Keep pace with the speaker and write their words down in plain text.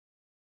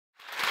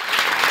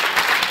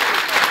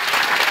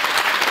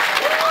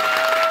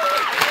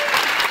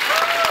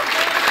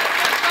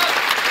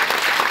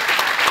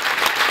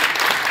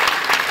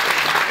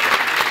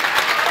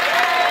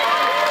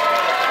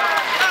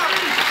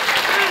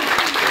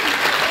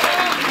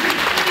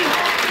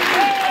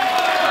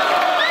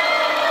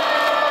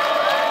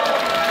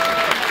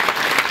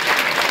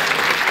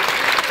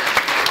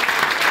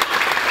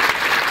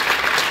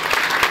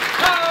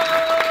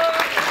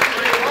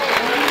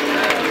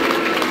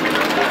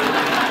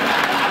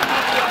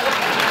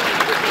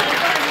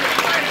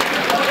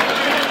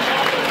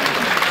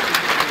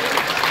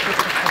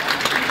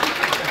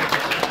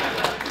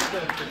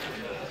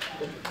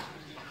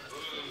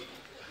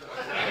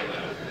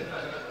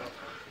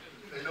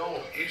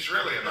He's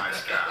really a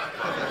nice guy, I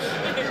promise.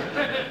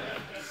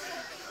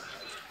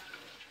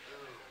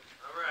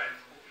 All right.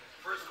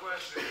 First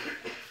question.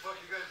 What the fuck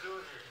you guys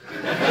doing here?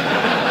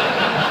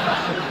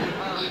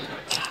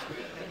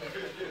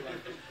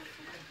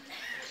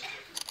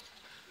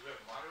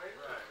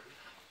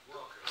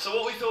 So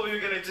what we thought we were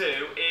going to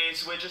do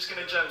is we're just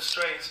going to jump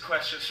straight into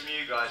questions from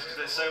you guys, because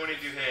there's so many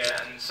of you here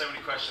and so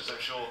many questions I'm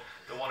sure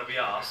that want to be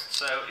asked.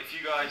 So if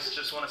you guys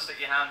just want to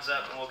stick your hands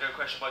up and we'll go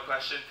question by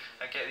question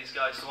and get these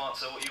guys to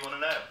answer what you want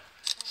to know.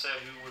 So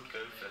who would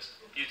go first?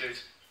 You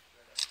dude.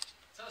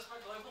 Tell us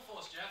about Global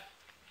Force, Jeff.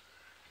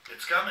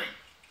 It's coming.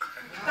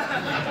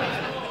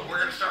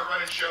 We're going to start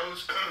running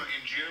shows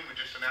in June. We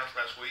just announced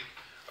last week.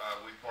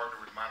 We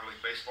partnered with Minor League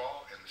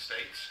Baseball in the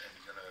States, and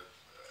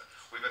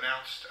we've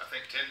announced, I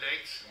think, 10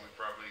 dates, and we've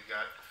probably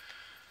got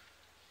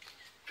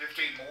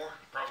 15 more.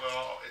 Probably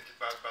all,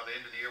 by the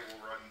end of the year, we'll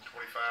run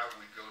 25.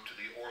 We go to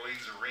the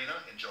Orleans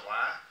Arena in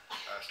July,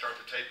 start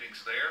the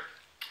tapings there.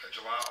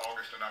 July,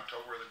 August, and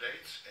October are the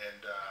dates,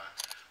 and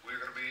we're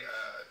going to be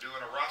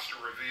doing a roster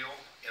reveal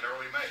in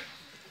early May.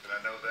 And I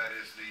know that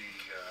is the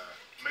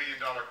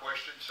million-dollar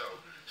question, so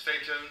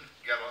stay tuned.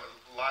 Got a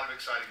lot of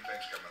exciting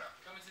things coming up.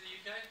 Coming to the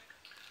UK?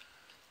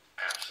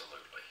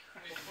 Absolutely.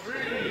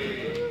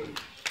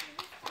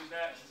 Who's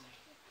next?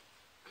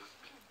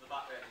 The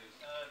back there, please.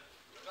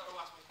 I've got to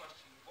ask one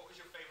question. What was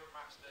your favourite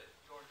match that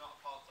you're not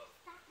part of?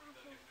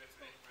 If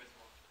there is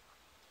one.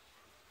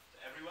 To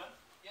everyone?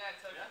 Yeah,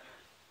 totally. Yeah.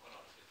 Why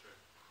not? It's true.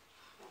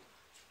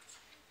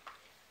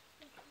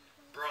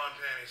 Bra and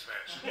panties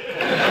match.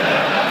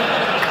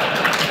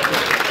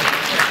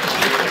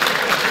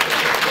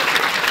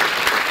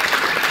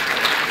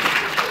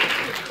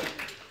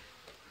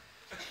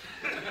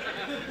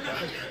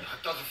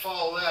 Doesn't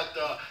follow that.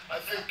 I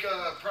think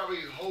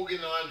probably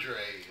Hogan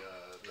Andre.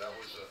 That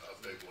was a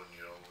big one,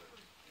 you know.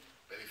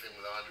 Anything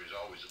with Andre is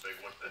always a big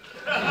one.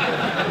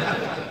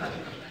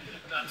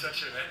 Not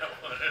touching that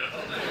one at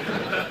all.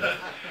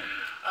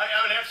 I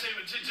would have to say,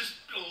 just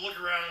look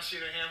around and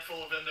see the handful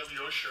of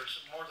NWO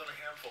shirts, more than a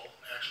handful,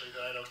 actually,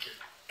 that I don't get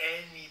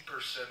any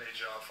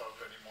percentage off of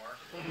anymore.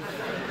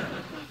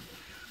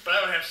 But I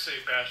would have to say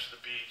Bash at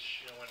the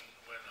Beach, you know, when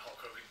Hulk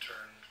Hogan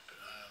turned,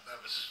 that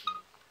was,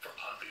 for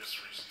obvious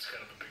reasons,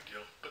 kind of a big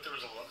deal. But there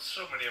was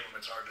so many of them,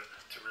 it's hard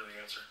to really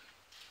answer.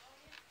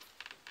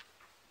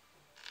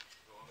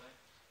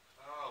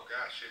 Oh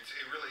gosh, it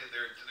really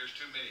there's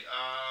too many.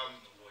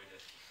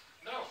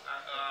 No,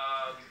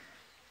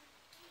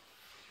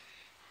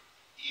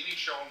 any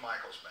Shawn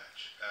Michaels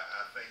match.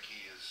 I think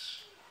he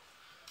is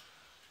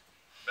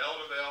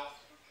bell to bell,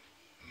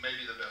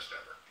 maybe the best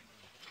ever.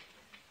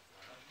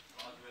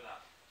 I'll agree with that.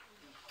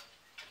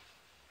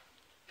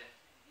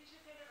 Who's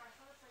your favourite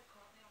wrestler that's like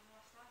currently on the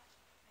roster?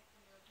 Like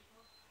the newer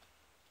people?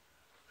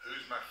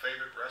 Who's my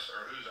favorite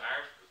wrestler? Or who's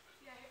our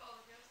Yeah, all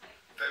of yours, like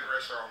favorite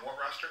wrestler on what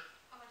roster?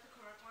 on like the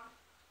current one.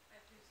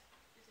 Like who's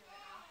there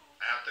right now?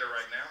 Out there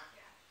right now?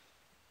 Yeah.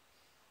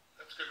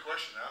 That's a good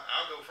question.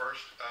 I'll go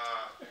first.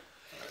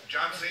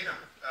 John Cena.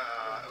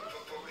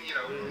 You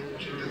know,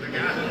 the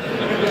guy.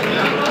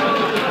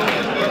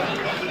 But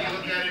when you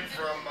look at it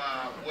from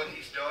what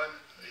he's done,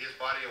 his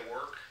body of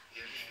work,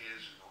 his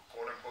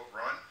quote-unquote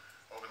run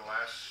over the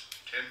last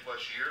 10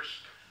 plus years,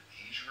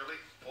 he's really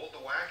pulled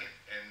the wagon.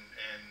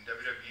 And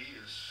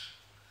WWE is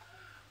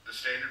the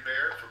standard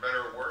bearer, for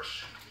better or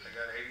worse. They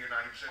got 80 or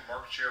 90%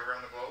 market share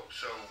around the globe.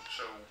 So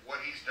what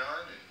he's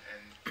done,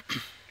 and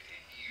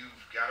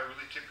you've got to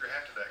really tip your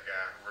hat to that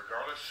guy,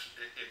 regardless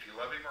if you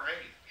love him or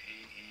hate him.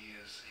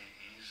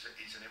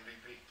 He's an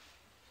MVP.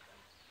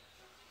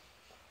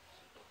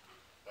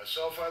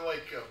 Myself, I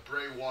like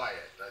Bray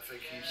Wyatt. I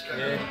think he's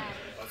kind of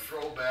a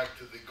throwback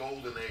to the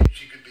golden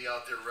age. He could be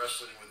out there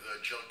wrestling with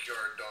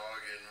Junkyard Dog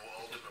and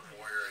Ultimate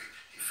Warrior.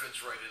 He fits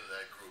right into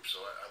that group,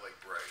 so I like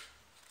Bray.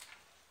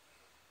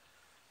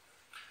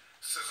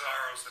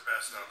 Cesaro's the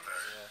best up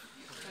there.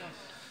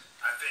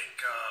 I think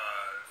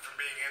from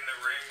being in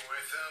the ring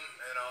with him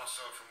and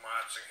also from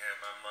watching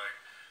him, I'm like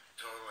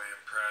totally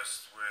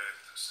impressed with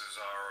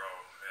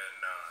Cesaro,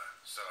 and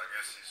so I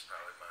guess he's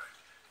probably my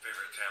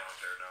favorite talent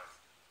there now.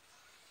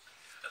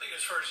 I think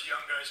as far as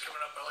young guys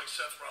coming up, I like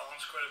Seth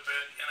Rollins quite a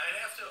bit, and I'd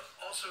have to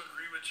also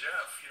agree with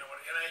Jeff, you know,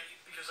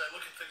 because I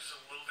look at things a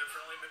little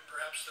differently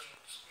perhaps than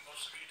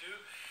most of you do,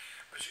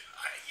 but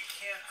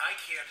I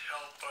can't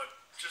help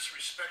but just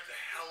respect the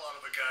hell out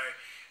of a guy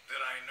that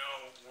I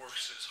know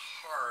works as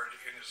hard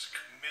and is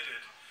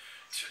committed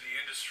to the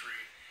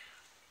industry,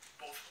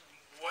 both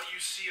what you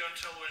see on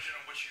television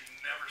and what you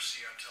never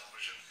see on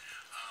television.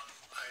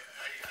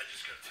 I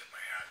just got to tip my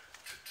hat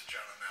to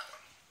John on that one.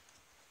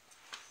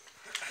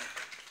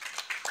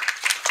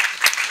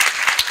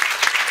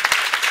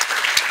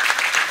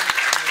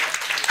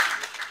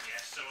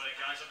 Yes, so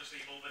guys,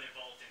 obviously you've all been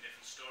involved in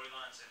different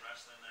storylines in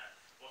wrestling there.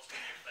 What's been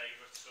your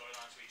favourite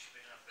storylines which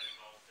you've been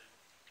involved in?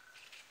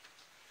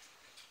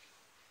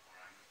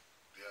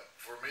 Yeah,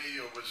 for me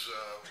it was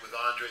with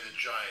Andre the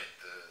Giant.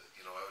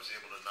 You know, I was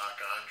able to knock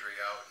Andre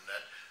out, and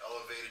that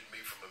elevated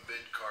me from a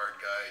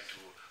mid-card guy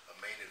to a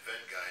main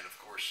event guy. And of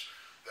course,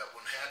 that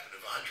wouldn't happen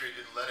if Andre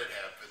didn't let it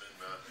happen, and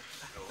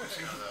you know, it's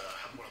kind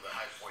of one of the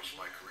high points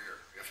of my career,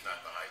 if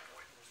not the high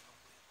point.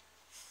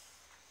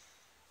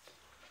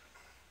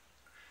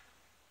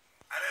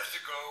 I'd have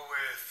to go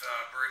with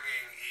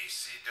bringing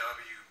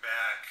ECW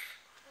back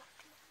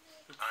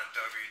on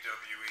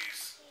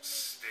WWE's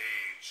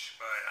stage,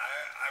 but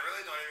I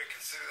really don't even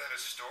consider that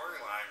a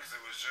storyline because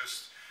it was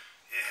just,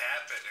 it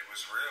happened, it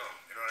was real,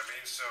 you know what I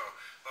mean? So,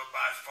 but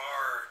by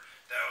far,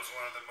 that was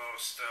one of the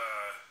most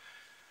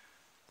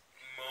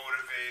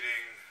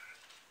motivating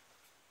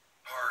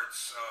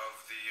parts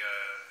of the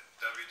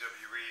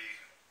WWE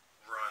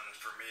run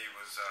for me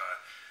was,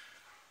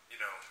 you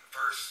know,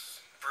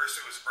 first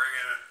it was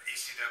bringing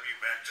ECW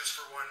back just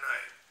for one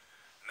night,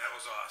 and that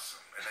was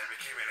awesome. And then it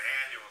became an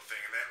annual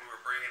thing, and then we were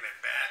bringing it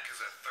back as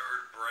a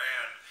third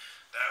brand.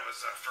 That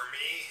was, for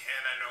me,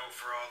 and I know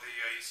for all the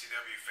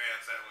ECW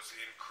fans, that was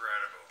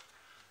incredible,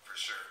 for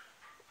sure.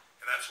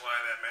 And that's why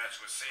that match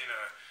with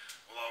Cena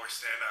will always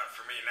stand out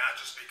for me, not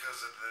just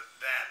because of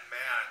that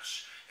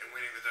match and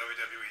winning the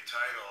WWE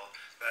title.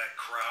 That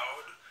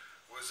crowd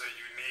was a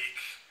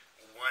unique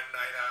one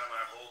night out of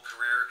my whole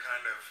career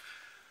kind of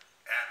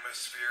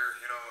atmosphere,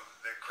 you know,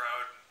 that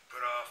crowd put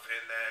off,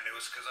 and then it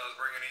was because I was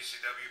bringing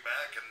ECW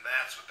back, and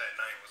that's what that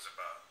night was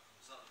about.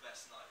 Was that the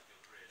best night of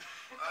your career?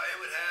 It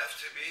would have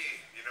to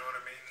be, you know what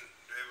I mean?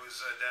 It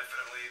was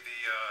definitely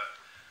the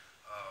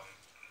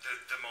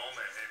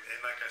moment,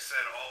 and like I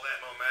said, all that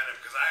momentum,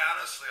 because I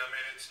honestly, I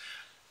mean,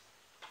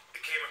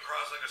 it came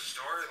across like a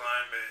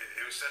storyline, but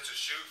it was such a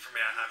shoot for me.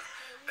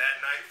 That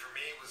night for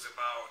me was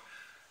about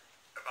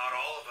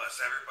all of us,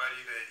 everybody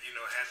that, you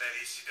know, had that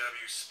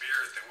ECW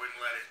spirit that wouldn't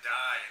let it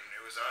die, and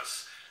it was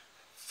us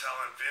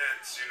telling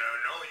Vince, you know,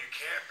 no, you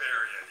can't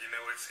bury it, you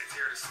know, it's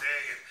here to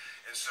stay,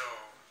 and so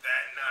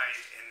that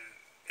night, and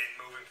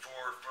moving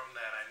forward from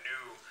that, I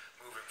knew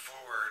moving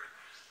forward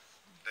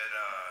that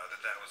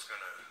that was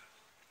gonna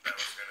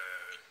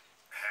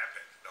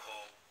happen. The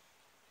whole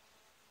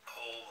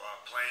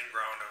playing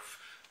ground of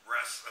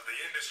the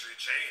industry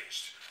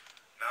changed.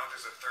 Now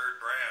there's a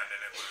third brand,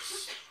 and it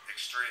was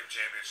Extreme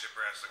Championship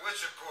Wrestling,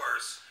 which of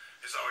course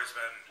has always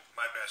been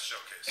my best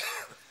showcase.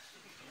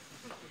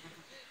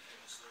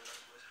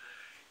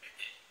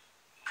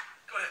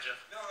 Go ahead, Jeff.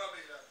 No,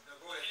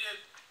 go ahead.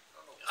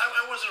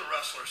 I wasn't a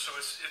wrestler, so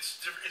it's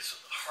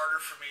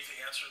harder for me to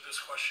answer this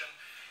question.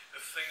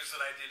 The things that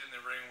I did in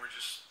the ring were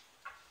just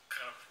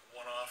kind of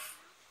one-off,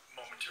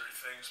 momentary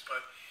things,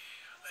 but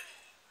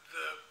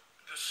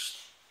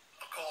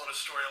I'll call it a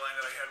storyline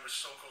that I had with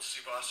Stone Cold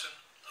Steve Austin.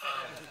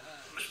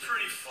 It was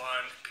pretty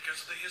fun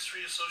because of the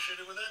history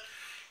associated with it,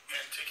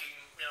 and taking,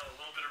 you know, a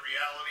little bit of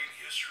reality and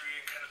history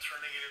and kind of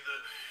turning it into,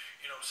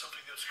 you know,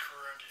 something that's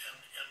current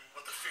and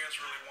what the fans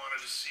really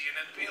wanted to see, and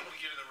then to be able to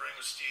get in the ring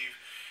with Steve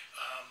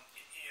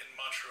in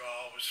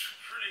Montreal was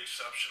pretty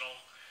exceptional.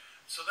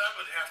 So that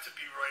would have to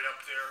be right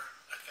up there,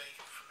 I think,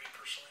 for me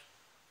personally.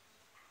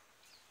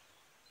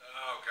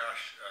 Oh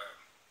gosh,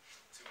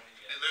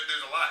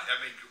 there's a lot.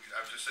 I mean, I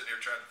was just sitting here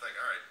trying to think.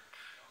 All right,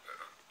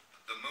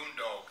 the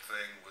Moondog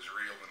thing was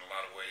real in a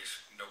lot of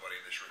ways.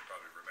 Nobody in this room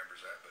probably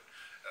remembers that, but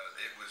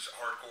it was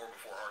hardcore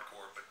before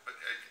hardcore. But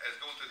as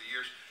going through the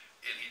years,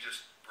 and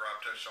Rob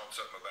touched on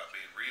something about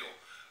being real.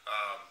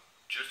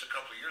 Just a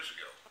couple of years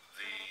ago,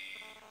 the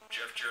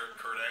Jeff Jarrett,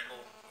 Kurt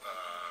Angle,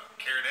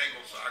 Karen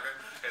Angle saga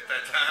at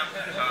that time,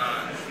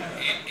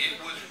 it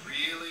was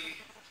really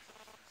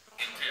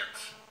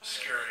intense.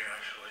 Scary,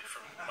 actually,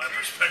 from my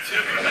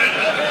perspective.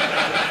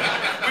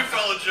 We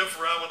followed Jeff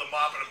around with a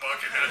mop and a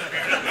bucket.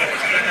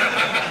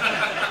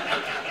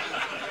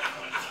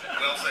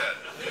 Well said.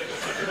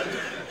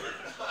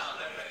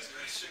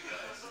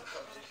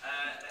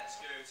 Let's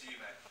go to you,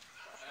 mate.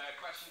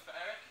 Question for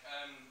Eric.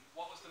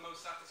 What was the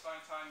most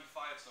satisfying time you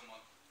fired someone?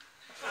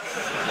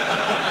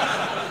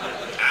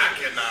 I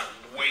cannot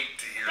wait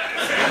to hear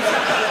this.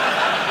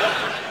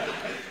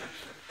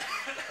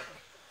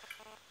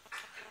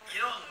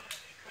 You know,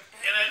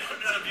 and I know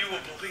none of you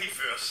will believe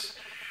this,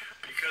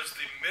 because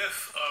the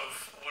myth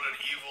of what an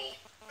evil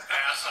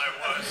ass I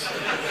was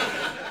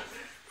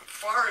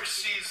far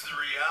exceeds the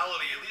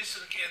reality, at least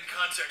in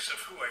context of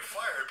who I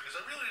fired, because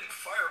I really didn't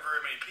fire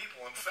very many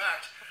people. In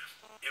fact,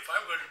 if I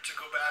were to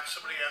go back,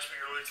 somebody asked me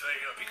earlier today,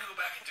 you know, if you could go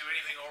back and do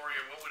anything over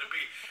again, what would it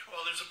be?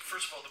 Well,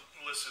 first of all, the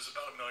list is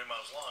about 1 million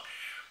miles long.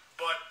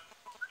 But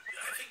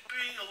I think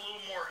being a little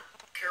more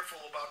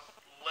careful about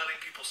letting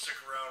people stick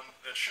around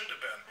that should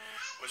have been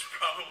was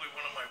probably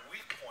one of my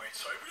weak points.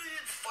 So I really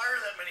didn't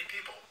fire that many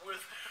people,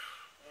 with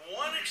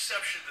one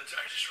exception that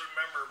I just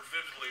remember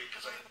vividly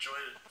because I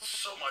enjoyed it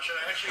so much, and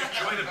I actually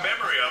enjoy the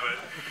memory of it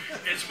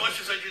as much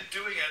as I did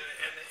doing it,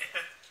 and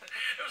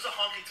it was a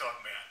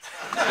honky-tonk man.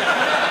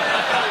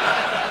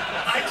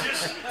 I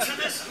just, to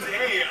this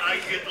day, I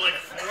get like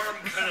warm,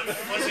 kind of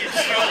fuzzy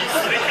chills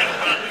thinking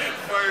about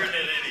firing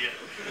that idiot.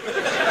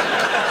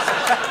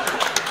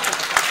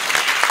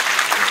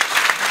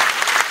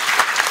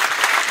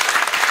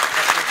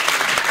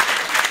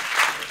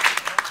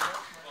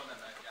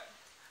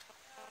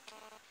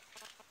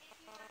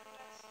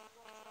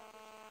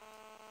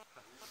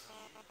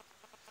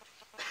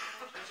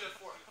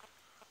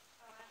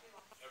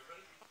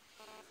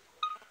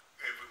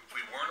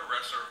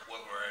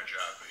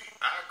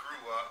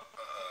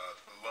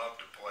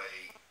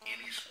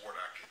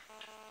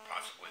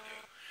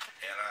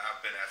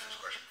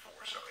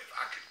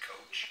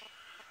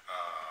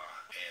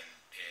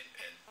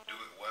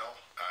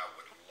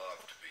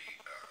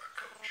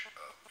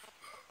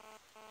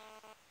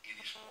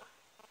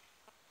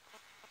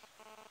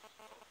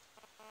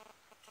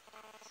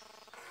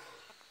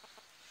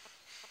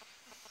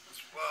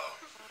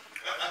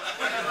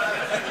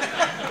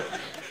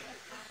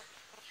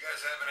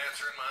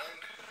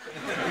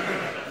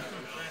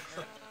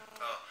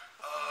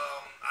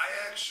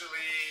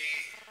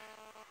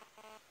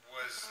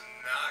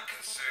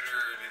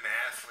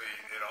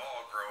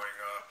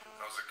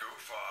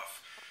 goof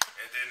off,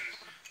 and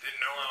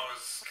didn't know I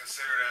was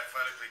considered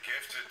athletically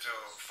gifted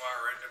till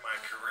far into my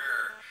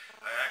career.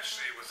 I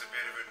actually was a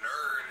bit of a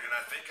nerd, and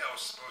I think I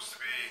was supposed to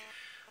be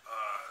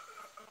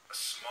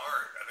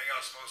smart. I think I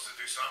was supposed to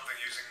do something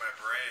using my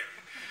brain.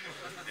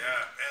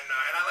 Yeah, and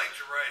I like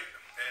to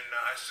write. And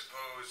I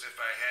suppose if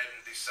I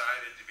hadn't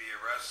decided to be a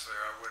wrestler,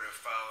 I would have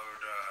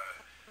followed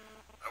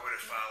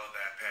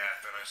that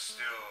path. And I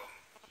still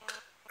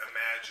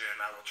imagine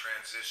I will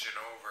transition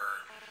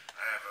over.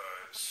 I have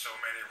so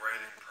many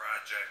writing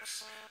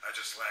projects. I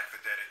just lack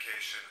the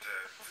dedication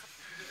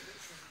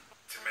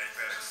to make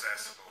that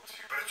accessible to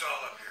you. But it's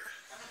all up here.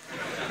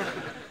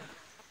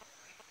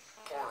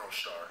 Porno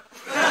star.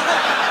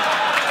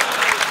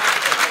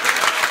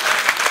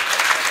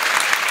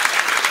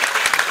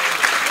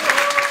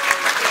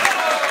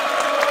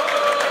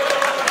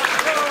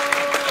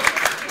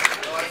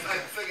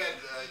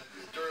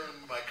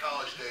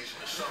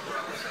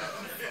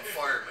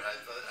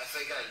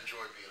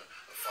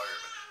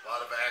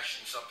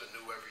 Something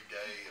new every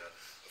day, a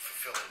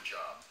fulfilling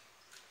job.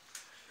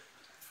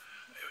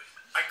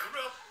 I grew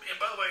up, and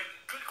by the way,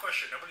 good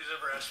question. Nobody's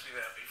ever asked me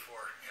that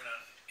before in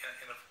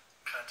a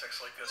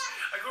context like this.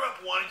 I grew up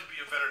wanting to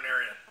be a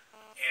veterinarian,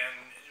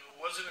 and it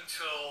wasn't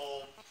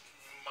until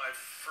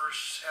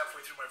halfway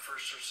through my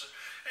first,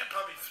 and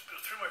probably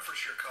through my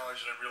first year of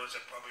college, that I realized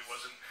that probably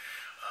wasn't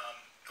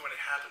going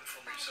to happen for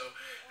me. So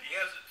the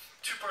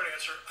two-part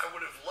answer: I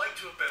would have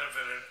liked to have been a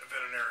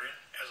veterinarian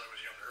as I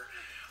was younger.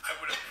 I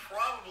would have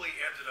probably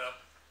ended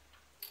up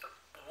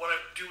what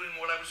I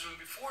was doing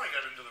before I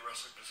got into the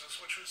wrestling business,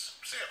 which was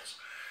sales.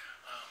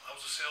 I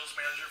was a sales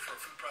manager for a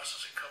food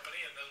processing company,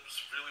 and that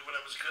was really what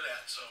I was good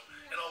at. So,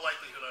 in all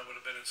likelihood, I would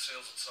have been in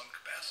sales in some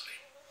capacity.